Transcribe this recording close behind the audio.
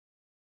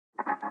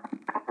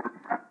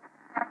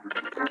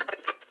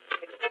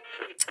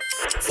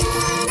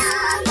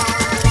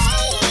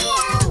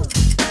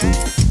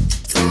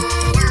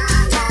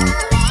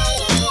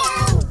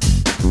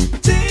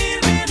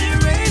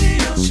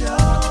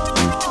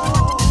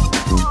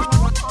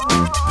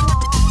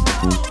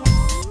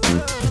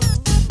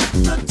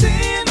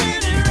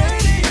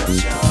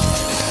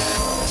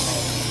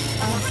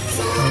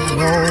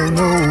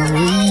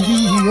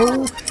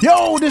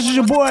Yo, this is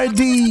your boy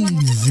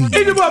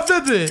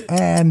DZ.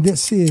 And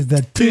this is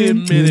the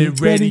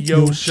 10-Minute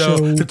Radio Show.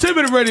 The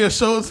 10-Minute Radio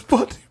Show is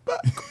sponsored by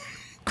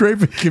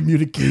Craven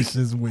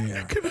Communications.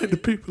 Where? Connect the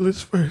people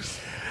is first.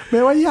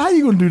 Man, how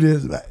you going to do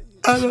this?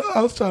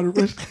 I was trying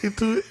to rush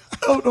into it. I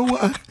don't know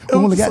why. We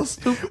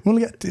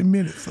only got 10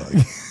 minutes.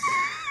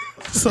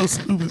 So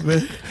stupid,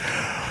 man.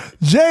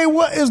 Jay,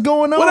 what is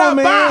going on, what up,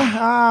 man? Bye?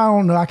 I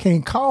don't know. I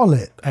can't call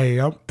it. Hey,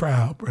 I'm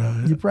proud,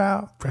 bro. You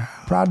proud? Proud.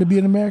 Proud to be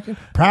an American?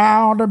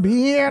 Proud to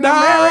be an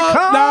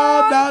American?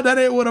 No, that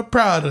ain't what I'm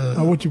proud of.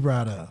 Oh, what you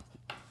proud of?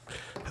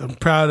 I'm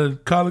proud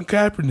of Colin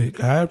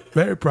Kaepernick. I'm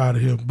very proud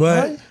of him.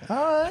 But all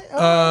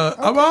right.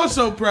 I'm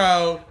also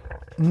proud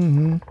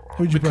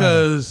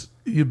because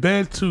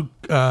Ubantu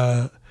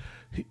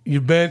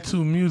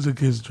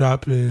Music is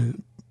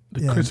dropping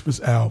the Christmas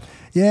album.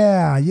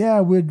 Yeah,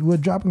 we're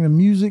dropping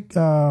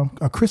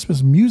a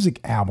Christmas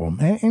music album.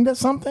 Ain't that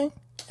something?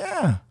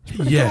 Yeah, it's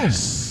pretty cool.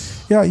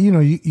 Yeah,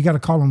 you got to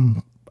call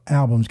them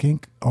albums,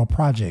 or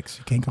projects.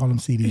 You can't call them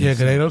CDs. Yeah,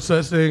 because ain't no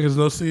such thing as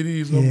no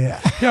CDs.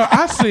 Yo,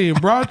 I seen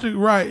Broderick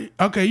Rice.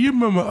 Okay, you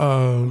remember?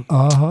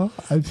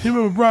 You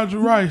remember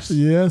Broderick Rice?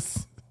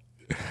 Yes.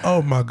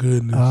 Oh my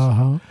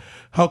goodness.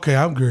 Okay,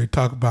 I'm going to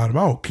talk about him.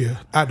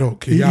 I don't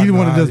care. You don't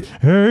want to just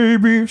A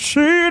B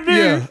C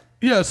D.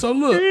 Yeah, so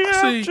look,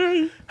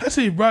 I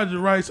see Roger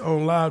Rice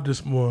on live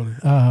this morning.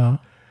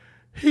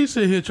 He's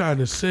sitting here trying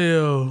to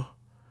sell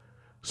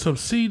some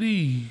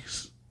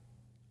CDs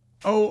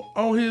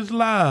on his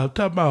live,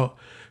 talking about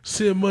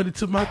send money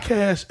to my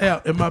Cash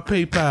App and my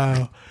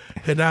PayPal,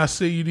 and I'll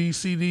send you these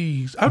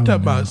CDs. I'm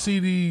talking about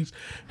CDs.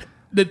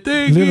 The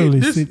thing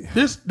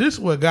is, this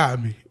what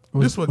got me.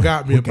 This what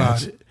got me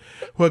about it.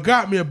 What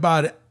got me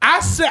about it,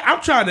 I said,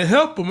 I'm trying to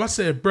help him. I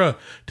said, bro,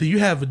 do you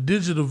have a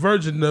digital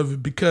version of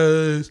it?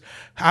 Because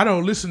I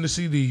don't listen to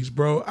CDs,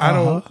 bro.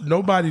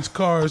 Nobody's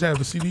cars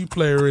have a CD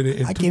player in it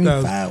in 2000. Can't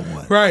even find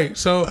one. Right.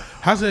 So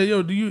I said,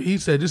 yo, he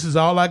said, this is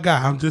all I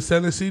got. I'm just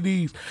selling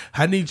CDs.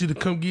 I need you to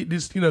come get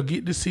this,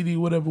 get this CD,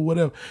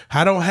 whatever.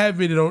 I don't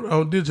have it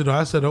on digital.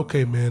 I said,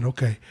 okay, man,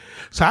 okay.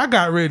 So I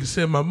got ready to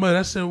send my money.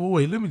 I said, well,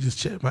 wait, let me just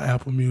check my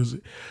Apple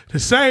Music. The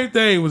same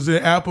thing was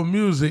in Apple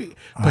Music,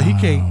 but he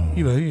can't,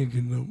 he ain't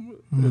getting no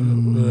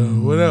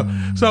whatever.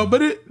 So, but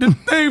the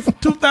thing from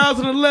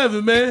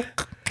 2011, man,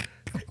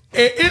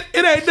 it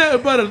ain't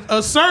nothing but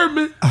a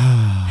sermon.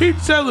 He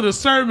telling a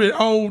sermon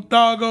on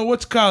doggone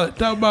what you call it?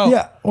 Talking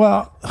about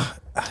well,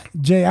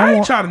 Jay, I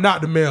ain't trying to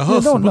knock the man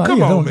hustle, but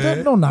come on,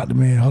 man. Don't knock the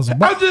man hustle.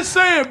 I'm just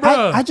saying,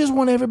 bro. I just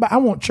want everybody. I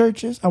want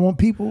churches. I want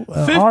people.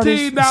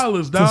 $15,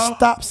 dog. To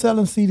stop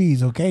selling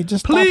CDs. Okay,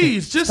 just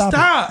please, just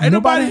stop. Ain't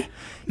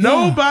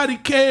nobody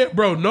cares,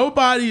 bro.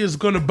 Nobody is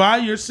gonna buy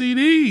your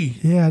CD.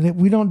 Yeah,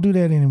 we don't do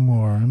that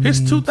anymore. It's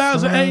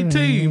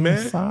 2018,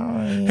 man.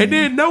 Sorry. And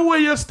then know where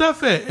your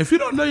stuff at. If you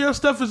don't know your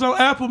stuff is on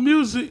Apple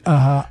Music,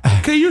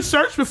 can you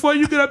search before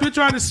you get up here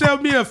trying to sell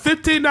me a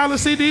 $15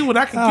 CD when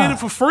I can get it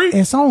for free?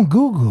 It's on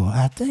Google,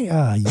 I think.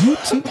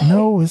 YouTube.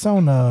 No, it's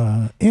on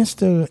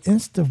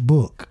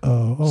Instabook.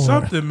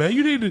 Something, man.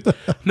 You need to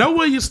know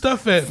where your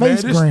stuff at, man.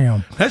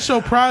 Facegram. That's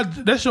your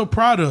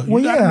product.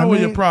 You gotta know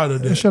where your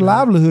product is. It's your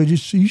livelihood.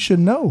 You should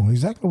know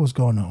exactly what's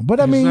going on. But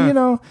I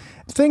mean,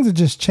 things are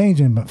just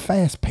changing, but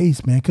fast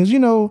paced, man. Because 3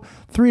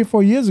 or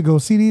 4 years ago,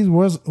 CDs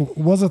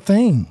was a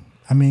thing.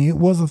 I mean, it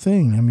was a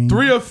thing. I mean,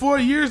 3 or 4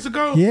 years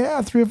ago?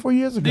 Yeah, 3 or 4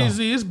 years ago.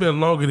 DZ, it's been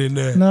longer than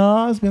that.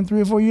 No, it's been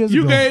 3 or 4 years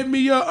ago. You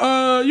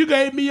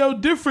gave me your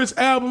Difference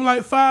album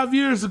like 5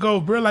 years ago,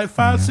 bro. Like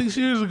 6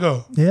 years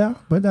ago. Yeah,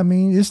 but I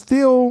mean, it's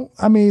still.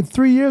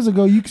 3 years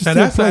ago, you can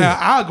still play.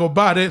 I'll go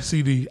buy that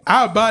CD.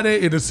 I'll buy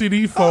that in a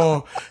CD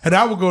form, and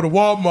I would go to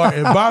Walmart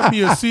and buy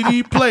me a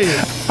CD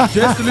player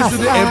just to listen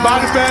to and buy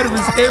the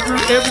batteries every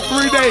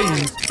 3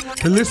 days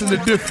to listen to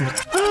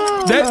Difference.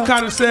 That's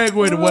kind of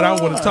segue to what I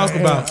want to talk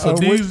about. So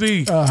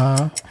DZ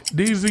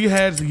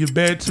has the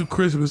Ubantu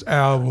Christmas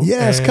album.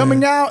 Yeah, it's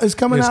coming out. It's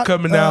coming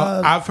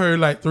out. I've heard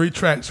like 3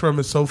 tracks from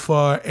it so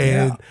far,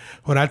 and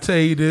when I tell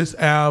you this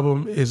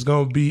album is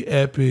gonna be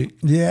epic.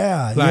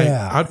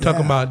 I'm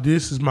talking about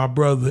this is my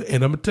brother,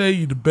 and I'm gonna tell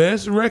you the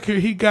best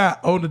record he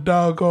got on the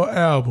doggone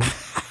album.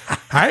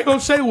 I ain't gonna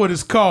say what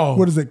it's called.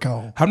 What is it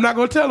called? I'm not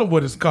gonna tell him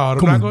what it's called.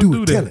 I'm not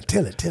gonna do that.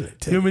 Tell it.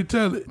 Hear me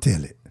tell it.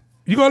 Tell it.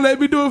 You gonna let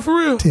me do it for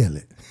real? Tell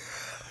it.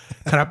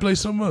 Can I play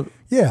some of it?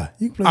 Yeah,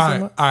 you can play some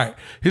of it. All right.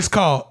 It's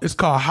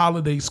called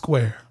Holiday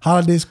Square.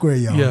 Holiday Square,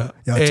 y'all. Yeah.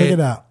 Y'all check it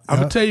out. I'm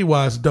going to tell you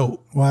why it's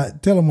dope. Why?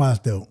 Tell them why it's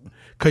dope.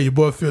 Because your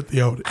boy Filthy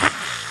on it.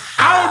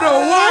 I don't know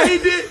why he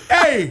did.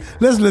 Hey.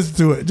 Let's listen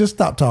to it. Just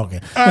stop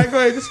talking. All right, go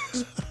ahead.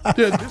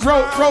 Just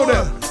roll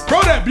that.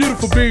 Roll that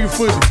beautiful bean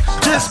footage.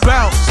 Just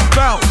bounce,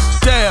 bounce,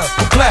 dab,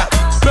 clap,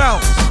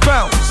 bounce,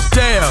 bounce,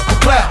 dab,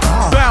 clap,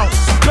 bounce,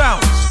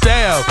 bounce,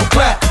 dab,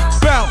 clap,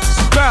 bounce,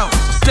 bounce,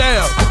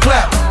 dab,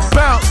 clap,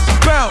 bounce,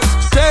 bounce,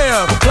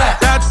 dab,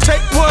 clap. Now take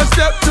one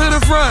step to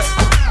the front.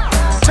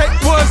 Take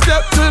one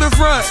step to the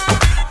front.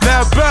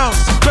 Now bounce,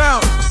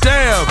 bounce,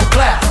 dab,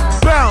 clap,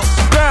 bounce,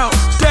 bounce,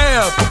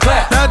 dab,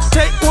 clap. Now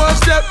take one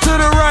step to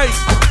the right.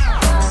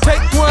 Take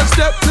one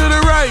step to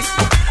the right.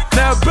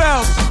 Now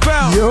bounce,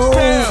 bounce. Yo,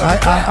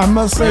 I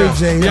must say,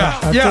 Jay.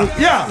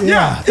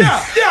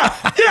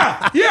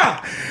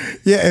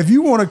 Yeah, if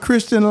you want a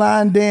Christian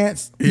line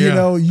dance, you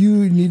know,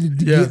 you need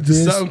to get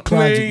this. Something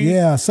clean.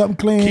 Yeah, something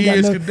clean.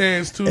 Kids can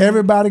dance too.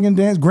 Everybody can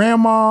dance.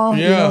 Grandma,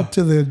 you know,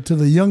 to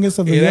the youngest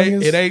of the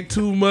youngest. It ain't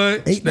too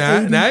much.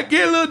 Now it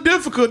get a little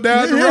difficult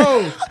down the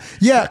road.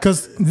 Yeah,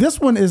 because this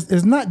one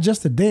is not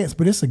just a dance,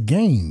 but it's a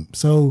game.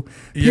 So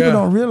people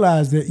don't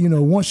realize that, you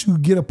know, once you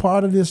get a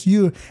part of this,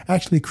 you're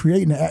actually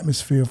creating an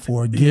atmosphere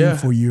for a game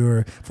for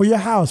your house, for your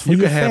family.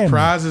 You can have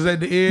prizes at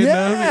the end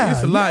of it.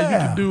 It's a lot you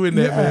can do in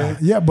that, man.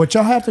 Yeah, but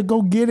y'all have to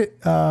go get it.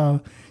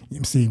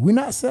 See, we're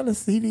not selling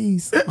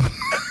CDs.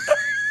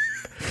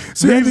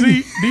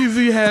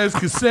 DZ has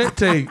cassette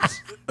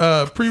tapes.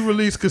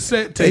 Pre-release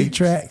cassette tapes. 8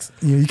 tracks.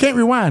 Yeah, you can't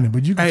rewind it,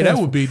 but you can. Hey, that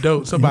would be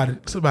dope. Somebody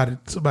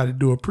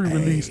do a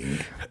pre-release.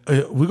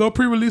 We're gonna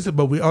pre-release it,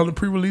 but we only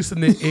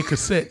pre-releasing it in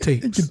cassette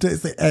tapes.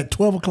 At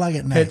 12 o'clock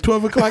at night. At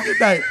 12 o'clock at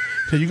night.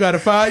 So you gotta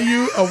find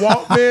you a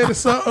Walkman or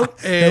something.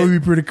 And that would be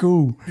pretty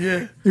cool.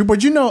 Yeah.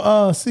 But you know,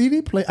 not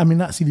CD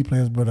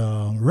players, but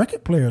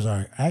record players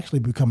are actually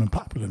becoming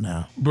popular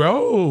now.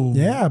 Bro.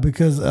 Yeah,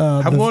 because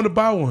I'm going to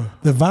buy one.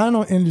 The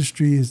vinyl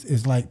industry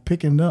is like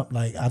picking up.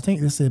 Like I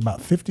think they said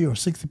about 50 or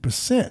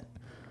 60%.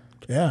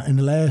 Yeah, in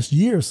the last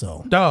year or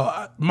so.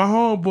 Dog, my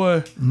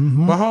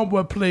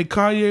homeboy played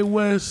Kanye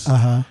West,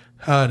 the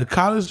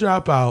College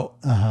Dropout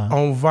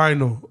on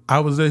vinyl. I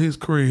was at his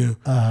crib,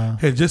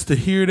 and just to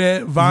hear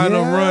that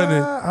vinyl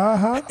running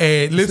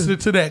and listening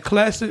to that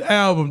classic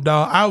album,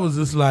 dog, I was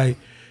just like,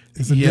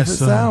 it's a different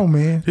sound,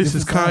 man. This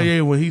is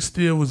Kanye when he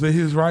still was in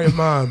his right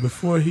mind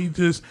before he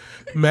just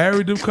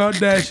married them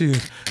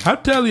Kardashians.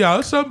 I'm telling y'all,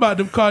 it's something about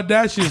them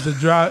Kardashians that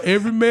drive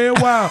every man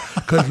wild.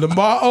 Because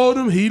Lamar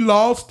Odom, he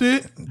lost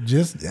it.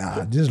 Just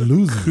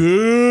losing.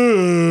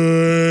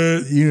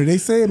 Good. You know, they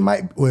say it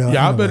might. Well,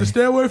 y'all better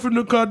stay away from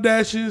the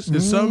Kardashians.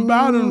 There's something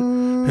about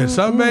them, and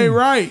something ain't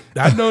right.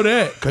 I know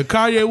that. Because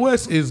Kanye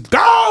West is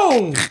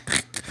gone.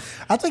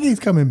 I think he's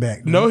coming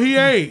back. No, he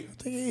ain't.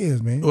 I think he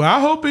is, man. Well, I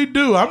hope he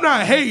do. I'm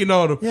not hating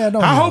on him. Yeah,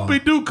 I hope he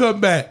do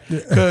come back.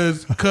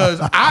 Cause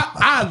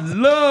I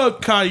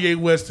love Kanye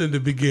West in the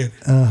beginning.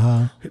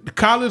 The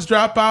College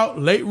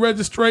Dropout, late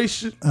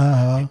registration.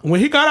 When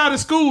he got out of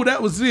school,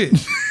 that was it.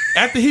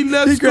 After he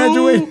left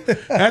school,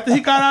 after he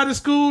got out of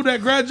school,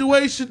 that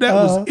graduation, that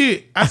was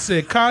it. I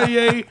said,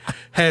 Kanye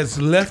has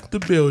left the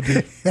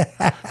building.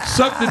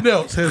 Something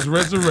else has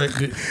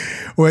resurrected.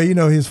 Well, you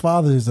know, his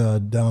father is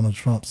Donald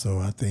Trump, so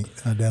I think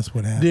that's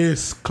what happened.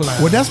 This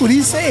clown. Well, that's what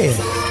he said.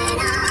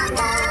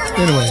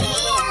 Anyway.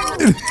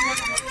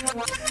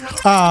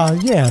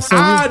 So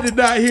I did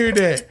not hear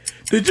that.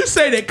 Did you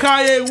say that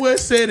Kanye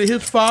West said that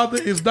his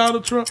father is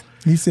Donald Trump?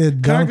 He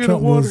said Donald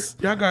Trump was.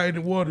 Y'all got any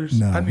waters?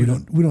 No, we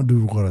don't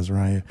do waters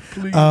around here.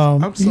 Please.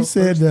 He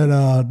said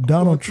that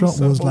Donald Trump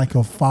was like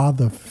a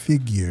father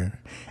figure,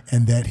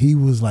 and that he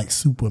was like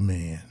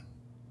Superman.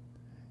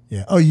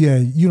 Yeah. Oh yeah.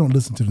 You don't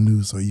listen to the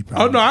news, so you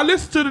probably. Oh no, I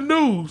listen to the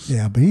news.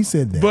 Yeah, but he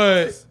said that.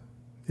 But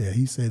yeah,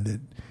 he said that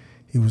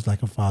he was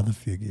like a father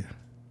figure.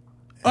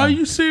 Are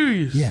you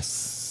serious?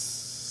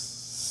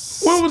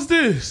 Yes. When was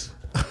this?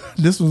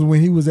 This was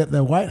when he was at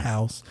the White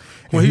House.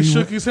 When he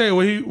shook his hand.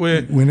 When he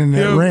went in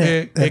that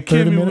rant. And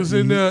Kimmy was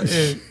in there.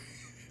 And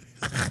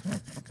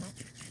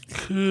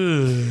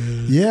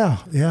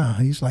Yeah.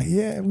 He's like,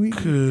 we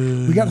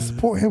got to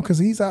support him because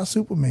he's our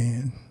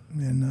Superman.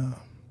 And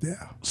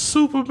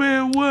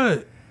Superman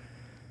what?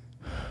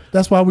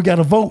 That's why we got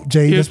to vote,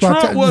 Jay. If Trump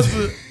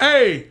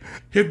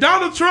if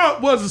Donald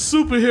Trump was a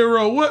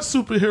superhero, what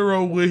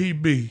superhero would he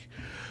be?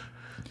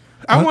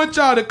 I want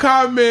y'all to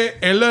comment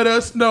and let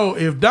us know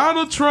if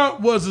Donald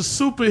Trump was a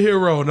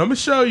superhero. And I'm gonna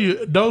show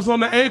you those on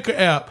the Anchor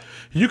app.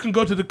 You can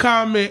go to the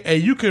comment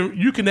and you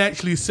can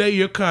actually say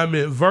your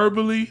comment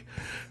verbally,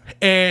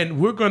 and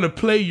we're gonna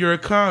play your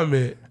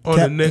comment on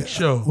the next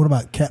show. What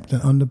about Captain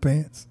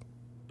Underpants?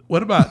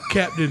 What about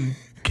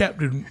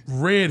Captain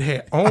Red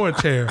Hair,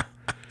 Orange Hair?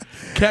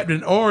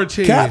 Captain Orange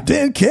Head.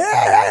 Captain Caveman.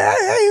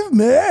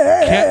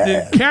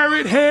 Captain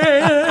Carrot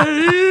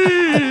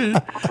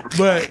Head.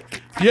 But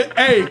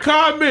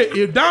comment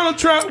if Donald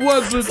Trump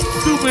was a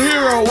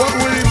superhero, what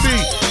would it be?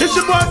 It's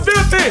your boy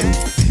Filthy.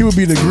 He would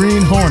be the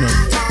Green Hornet.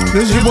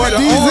 This is your boy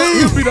DZ.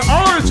 He would be the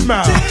Orange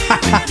Mouth. This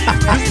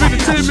has been the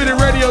 10-minute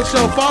radio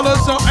show. Follow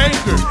us on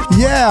Anchor.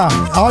 Yeah,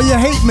 all your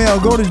hate mail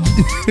go to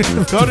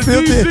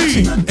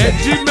DZ at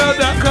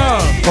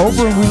gmail.com.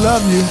 Oprah, we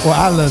love you. Well,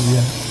 I love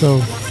you. So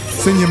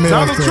send your mail.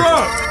 Donald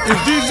Trump is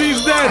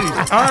DZ's daddy.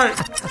 All right.